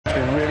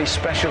really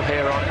special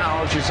here on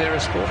Al Jazeera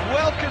Sport.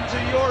 Welcome to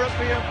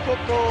European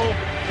football.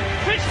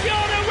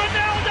 Cristiano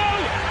Ronaldo!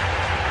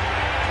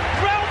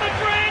 Real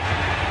Madrid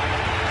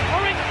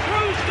are in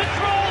cruise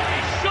control.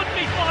 It should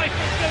be 5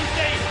 for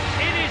Tuesday.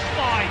 It is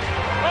 5.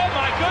 Oh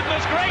my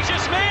goodness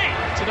gracious me!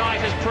 Tonight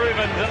has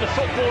proven that the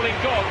footballing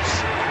gods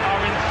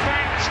are in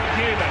fact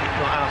human.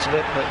 Not out of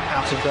it, but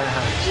out of their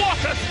hands. What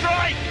a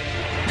strike!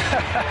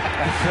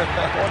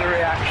 What a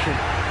reaction.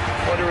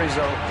 What a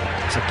result.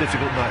 It's a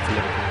difficult night for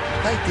Liverpool.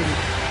 They didn't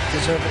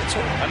deserve it at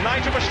all. A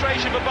night of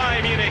frustration for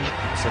Bayern Munich.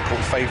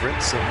 So-called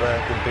favourites have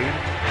been beaten.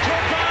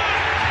 Drogba!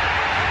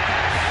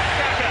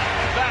 Kaka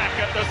back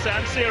at the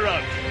San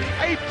Siro.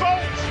 A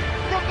bolt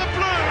from the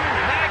blue.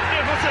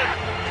 Magnificent!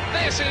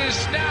 This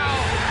is now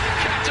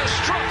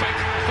catastrophic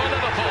for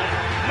Liverpool.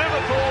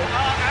 Liverpool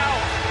are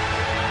out.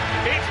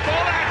 It's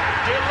Bolak.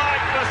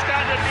 Delight the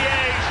Standard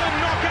Liège. The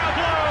knockout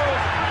blow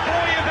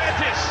for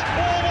Juventus.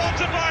 4-1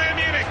 to Bayern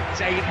Munich.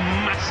 It's a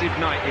massive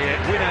night here.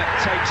 Winner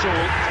takes all.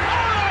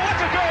 Oh, what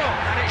a goal!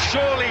 And it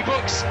surely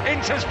books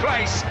Inter's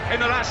place in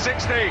the last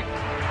 60. Wouldn't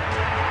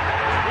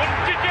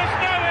you just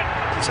know it?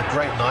 It's a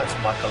great night for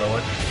Michael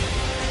Owen.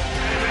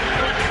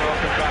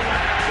 Welcome back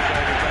to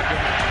David Beckham.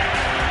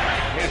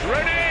 Here's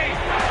Rooney.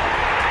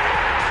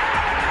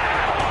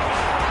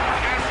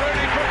 And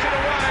Rooney puts it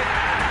away.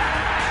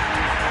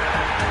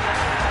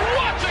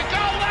 What a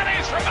goal that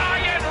is from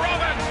Arjen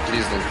Robben!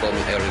 Please don't call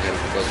me arrogant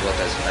because what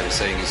I'm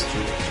saying is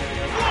true.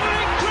 What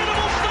an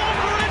incredible start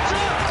for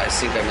Inter! I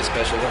think I'm a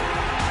special one.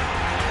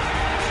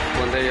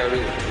 One day I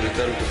will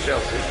return to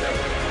Chelsea.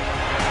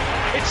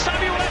 It's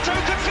Samuel Eto'o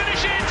can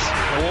finish it!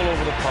 All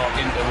over the park,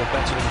 Inter were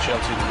better than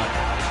Chelsea tonight.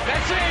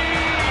 Messi!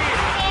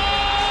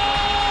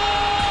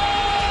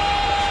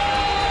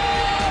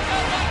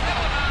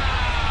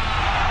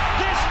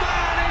 This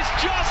man is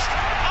just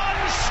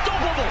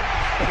unstoppable!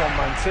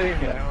 One-man team,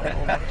 you know.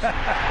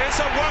 It's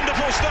a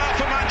wonderful start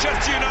for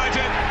Manchester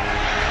United.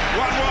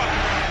 1-1.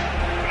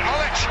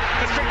 Olic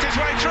has picked his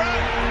way through.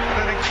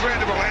 And an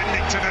incredible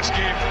ending to this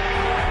game.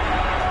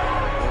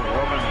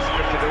 Robben's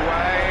drifted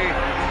away.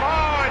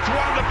 Oh, it's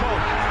wonderful.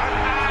 An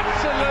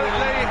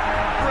absolutely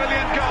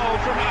brilliant goal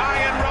from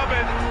Arjen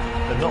Robben.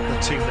 They're not the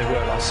team they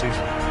were last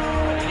season.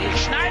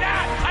 Schneider,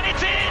 and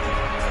it's in!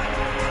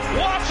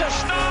 What a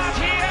start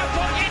here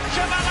for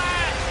Inter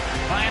Milan!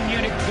 Bayern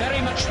Munich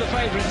very much the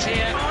favourites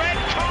here. Red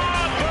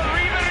card for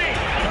Ribery.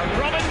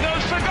 Robben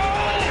goes for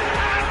goal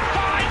and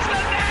finds the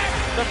net.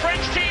 The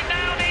French team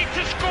now need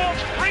to score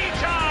 3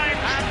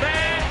 times. And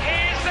there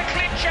is the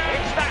clincher.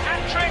 It's the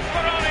hat-trick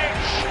for Olic.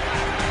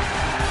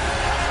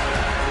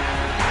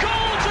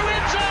 Goal to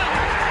Inter!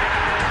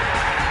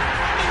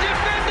 The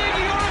defending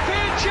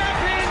European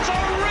champions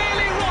are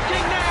really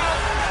rocking now.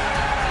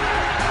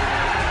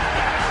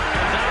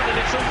 Now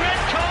that it's a red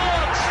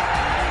card.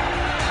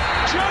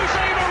 Jose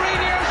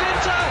Mourinho's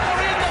Inter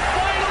are in the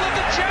final of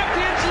the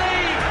Champions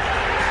League.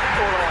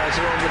 All eyes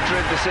are on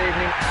Madrid this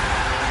evening.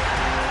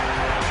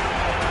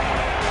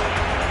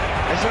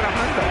 Is there a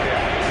hand up here?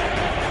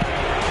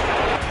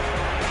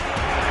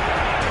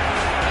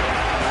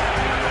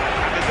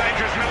 And the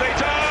dangerous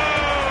Milito.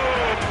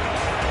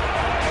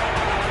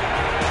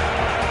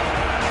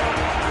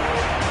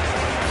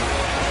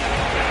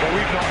 Well,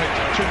 we've not had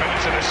 2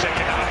 minutes in the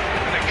second half,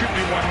 and it could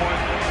be 1-1.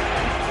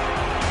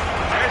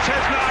 It's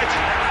his night.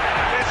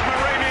 It's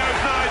Mourinho's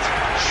night.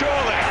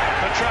 Surely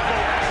the treble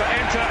for